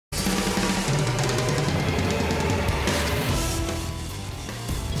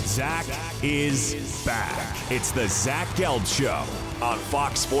Zach is back. It's the Zach Gelb Show on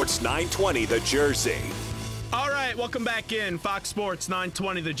Fox Sports 920 The Jersey. All right, welcome back in Fox Sports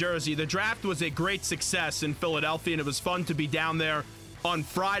 920 The Jersey. The draft was a great success in Philadelphia, and it was fun to be down there on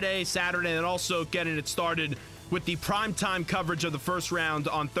Friday, Saturday, and also getting it started with the primetime coverage of the first round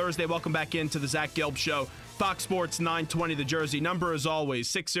on Thursday. Welcome back into the Zach Gelb Show. Fox Sports 920 The Jersey. Number, as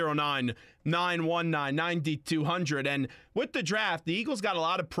always, 609-919-9200. And with the draft, the Eagles got a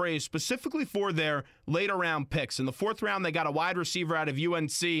lot of praise, specifically for their later round picks. In the fourth round, they got a wide receiver out of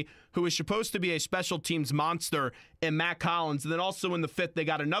UNC who is supposed to be a special teams monster in Mack Hollins. And then also in the fifth, they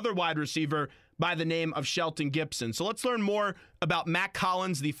got another wide receiver by the name of Shelton Gibson. So let's learn more about Mack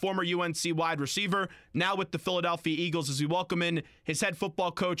Hollins, the former UNC wide receiver, now with the Philadelphia Eagles, as we welcome in his head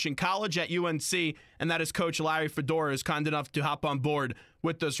football coach in college at UNC, and that is Coach Larry Fedora, is kind enough to hop on board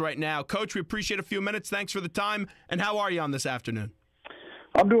with us right now. Coach, we appreciate a few minutes. Thanks for the time. And how are you on this afternoon?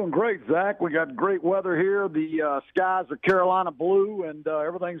 I'm doing great, Zach. We got great weather here. The skies are Carolina blue, and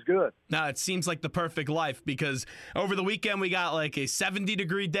everything's good. Now, it seems like the perfect life because over the weekend we got like a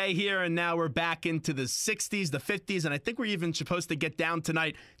 70-degree day here, and now we're back into the 60s, the 50s, and I think we're even supposed to get down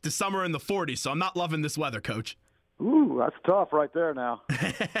tonight to summer in the 40s, so I'm not loving this weather, Coach. Ooh, that's tough right there now.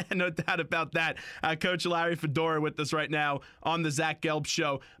 No doubt about that. Coach Larry Fedora with us right now on the Zach Gelb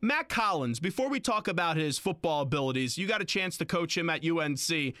Show. Mack Hollins, before we talk about his football abilities, you got a chance to coach him at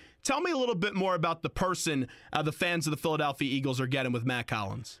UNC. Tell me a little bit more about the person the fans of the Philadelphia Eagles are getting with Mack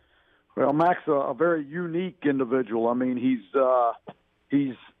Hollins. Well, Mack's a very unique individual. I mean,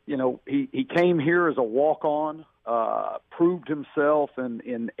 he came here as a walk-on, proved himself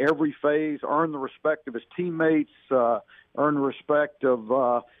in every phase, earned the respect of his teammates, earned the respect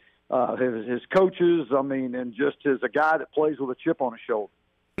of his coaches. I mean, and just as a guy that plays with a chip on his shoulder.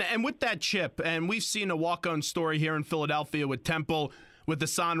 And with that chip, and we've seen a walk-on story here in Philadelphia with Temple, with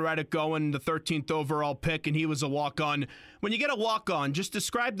Hassan Reddick going the 13th overall pick, and he was a walk-on. When you get a walk-on, just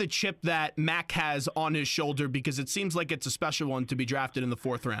describe the chip that Mack has on his shoulder, because it seems like it's a special one to be drafted in the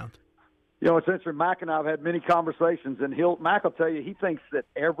fourth round. You know, it's interesting. Mack and I have had many conversations, and Mack will tell you he thinks that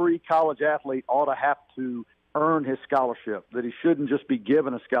every college athlete ought to have to earn his scholarship, that he shouldn't just be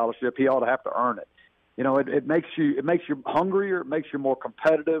given a scholarship. He ought to have to earn it. You know, it makes you hungrier, it makes you more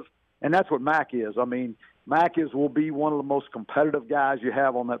competitive, and that's what Mack is. I mean, Mack will be one of the most competitive guys you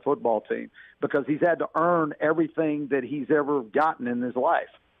have on that football team because he's had to earn everything that he's ever gotten in his life.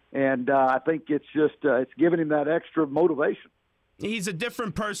 And I think it's just it's giving him that extra motivation. He's a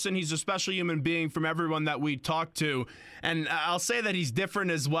different person. He's a special human being from everyone that we talked to. And I'll say that he's different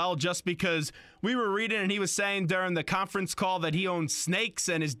as well just because we were reading and he was saying during the conference call that he owns snakes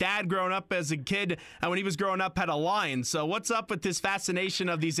and his dad growing up as a kid and when he was growing up had a lion. So what's up with this fascination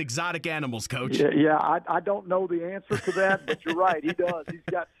of these exotic animals, Coach? Yeah, I don't know the answer to that, but you're right. He does. He's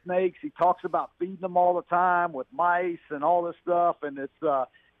got snakes. He talks about feeding them all the time with mice and all this stuff. And it's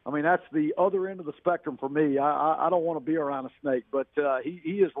I mean, that's the other end of the spectrum for me. I don't want to be around a snake, but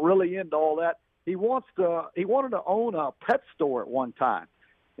he is really into all that. He wanted to own a pet store at one time,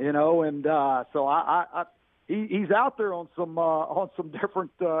 you know, and so he's out there on some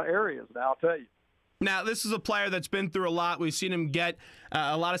different areas now, I'll tell you. Now, this is a player that's been through a lot. We've seen him get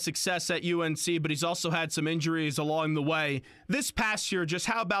a lot of success at UNC, but he's also had some injuries along the way. This past year, just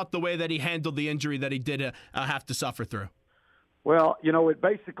how about the way that he handled the injury that he did have to suffer through? Well, you know, it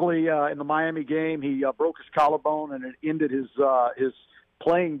basically in the Miami game, he broke his collarbone and it ended his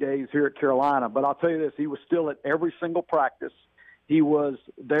playing days here at Carolina. But I'll tell you this, he was still at every single practice. He was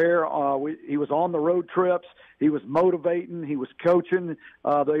there. He was on the road trips. He was motivating. He was coaching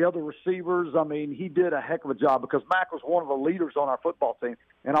the other receivers. I mean, he did a heck of a job because Mack was one of the leaders on our football team.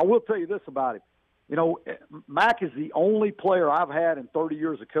 And I will tell you this about him. You know, Mack is the only player I've had in 30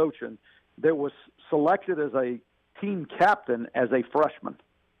 years of coaching that was selected as a team captain as a freshman.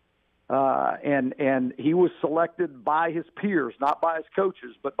 And he was selected by his peers, not by his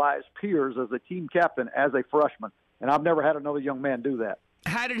coaches, but by his peers as a team captain as a freshman. And I've never had another young man do that.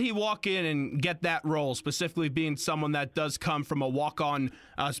 How did he walk in and get that role, specifically being someone that does come from a walk-on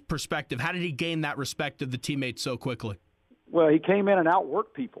perspective? How did he gain that respect of the teammates so quickly? Well, he came in and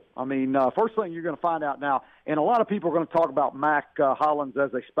outworked people. I mean, first thing you're going to find out now, and a lot of people are going to talk about Mack Hollins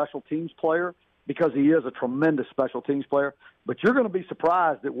as a special teams player, because he is a tremendous special teams player, but you're going to be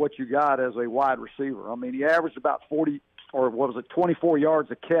surprised at what you got as a wide receiver. I mean, he averaged about 24 yards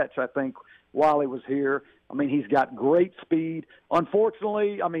a catch, I think, while he was here. I mean, he's got great speed.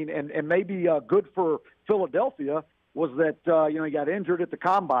 Unfortunately, I mean, and maybe good for Philadelphia was that, he got injured at the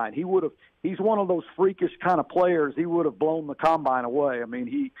combine. He's one of those freakish kind of players. He would have blown the combine away. I mean,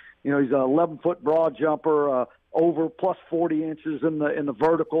 he's an 11-foot broad jumper, over plus 40 inches in the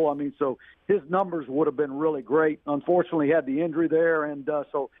vertical. I mean, so his numbers would have been really great. Unfortunately, he had the injury there, and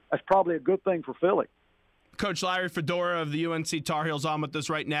so that's probably a good thing for Philly. Coach Larry Fedora of the UNC Tar Heels on with us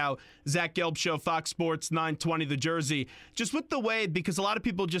right now. Zach Gelb Show, Fox Sports 920 The Jersey. Just with the way, because a lot of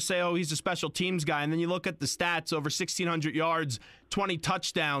people just say, oh, he's a special teams guy, and then you look at the stats, over 1,600 yards, 20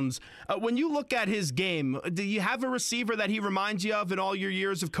 touchdowns. When you look at his game, do you have a receiver that he reminds you of in all your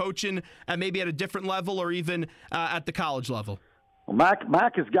years of coaching, maybe at a different level or even at the college level? Well,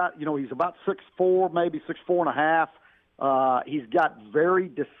 Mack has got, he's about 6'4", maybe 6'4.5". He's got very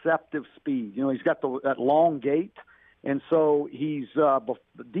deceptive speed. He's got that long gait, and so he's the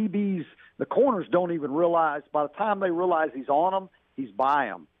DBs, the corners don't even realize. By the time they realize he's on them, he's by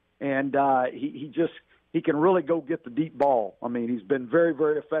them, and he can really go get the deep ball. I mean, he's been very,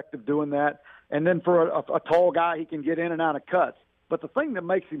 very effective doing that. And then for a tall guy, he can get in and out of cuts. But the thing that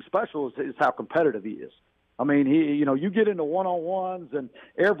makes him special is how competitive he is. I mean, you get into one-on-ones, and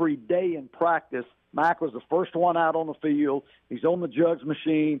every day in practice, Mack was the first one out on the field. He's on the jugs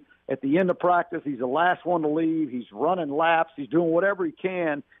machine. At the end of practice, he's the last one to leave. He's running laps. He's doing whatever he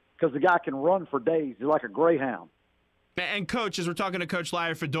can because the guy can run for days. He's like a greyhound. And, Coach, as we're talking to Coach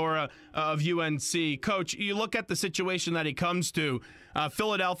Larry Fedora of UNC, Coach, you look at the situation that he comes to.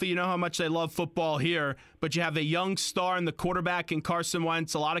 Philadelphia, you know how much they love football here, but you have a young star in the quarterback in Carson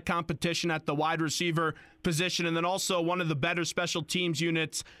Wentz, a lot of competition at the wide receiver position, and then also one of the better special teams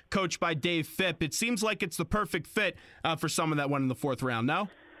units coached by Dave Phipp. It seems like it's the perfect fit for someone that went in the fourth round, no?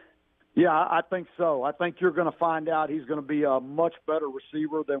 Yeah, I think so. I think you're going to find out he's going to be a much better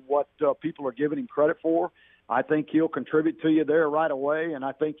receiver than what people are giving him credit for. I think he'll contribute to you there right away, and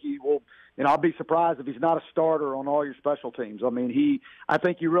I think he will. I'll be surprised if he's not a starter on all your special teams. I mean, I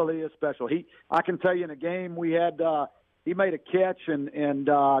think he really is special. I can tell you in a game we had, he made a catch and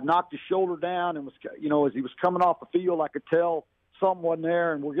knocked his shoulder down, and was, as he was coming off the field, I could tell something wasn't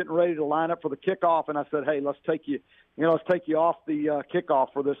there, and we're getting ready to line up for the kickoff, and I said, hey, let's take you off the kickoff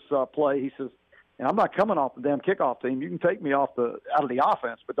for this play. He says, and I'm not coming off the damn kickoff team. You can take me out of the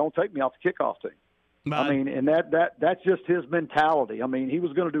offense, but don't take me off the kickoff team. I mean, and that's just his mentality. I mean, he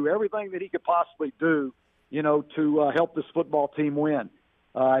was going to do everything that he could possibly do, to help this football team win.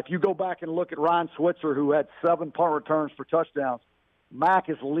 If you go back and look at Ryan Switzer, who had 7 punt returns for touchdowns, Mack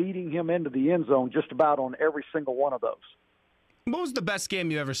is leading him into the end zone just about on every single one of those. What was the best game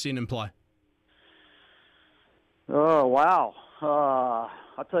you ever seen him play? Oh, wow.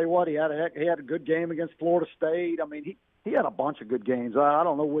 I'll tell you what, he had a good game against Florida State. I mean, he had a bunch of good games. I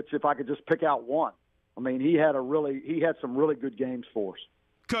don't know if I could just pick out one. I mean, he had some really good games for us.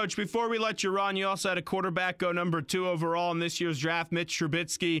 Coach, before we let you run, you also had a quarterback go number 2 overall in this year's draft, Mitch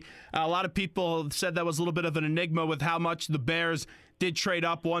Trubisky. A lot of people said that was a little bit of an enigma with how much the Bears did trade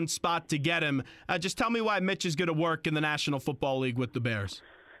up one spot to get him. Just tell me why Mitch is going to work in the National Football League with the Bears.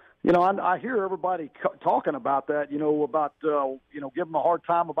 I hear everybody talking about that, about give them a hard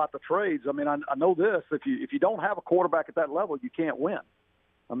time about the trades. I mean, I know this. If you don't have a quarterback at that level, you can't win.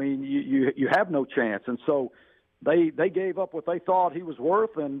 I mean, you have no chance. And so they gave up what they thought he was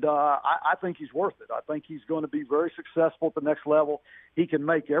worth, and I think he's worth it. I think he's going to be very successful at the next level. He can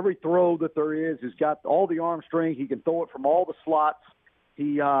make every throw that there is. He's got all the arm strength. He can throw it from all the slots.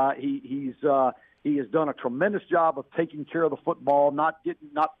 He has done a tremendous job of taking care of the football, not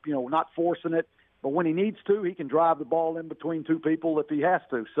forcing it. But when he needs to, he can drive the ball in between 2 people if he has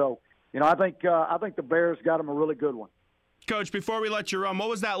to. So, I think the Bears got him a really good one. Coach, before we let you run, what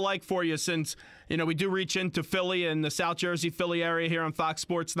was that like for you since, we do reach into Philly and the South Jersey, Philly area here on Fox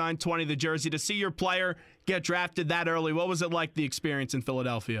Sports 920 The Jersey, to see your player get drafted that early? What was it like, the experience in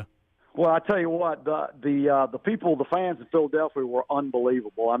Philadelphia? Well, I tell you what, the people, the fans in Philadelphia were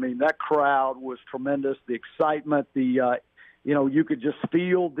unbelievable. I mean, that crowd was tremendous. The excitement, you could just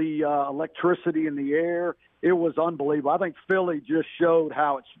feel the electricity in the air. It was unbelievable. I think Philly just showed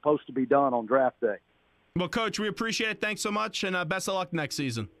how it's supposed to be done on draft day. Well, Coach, we appreciate it. Thanks so much, and best of luck next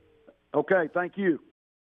season. Okay, thank you.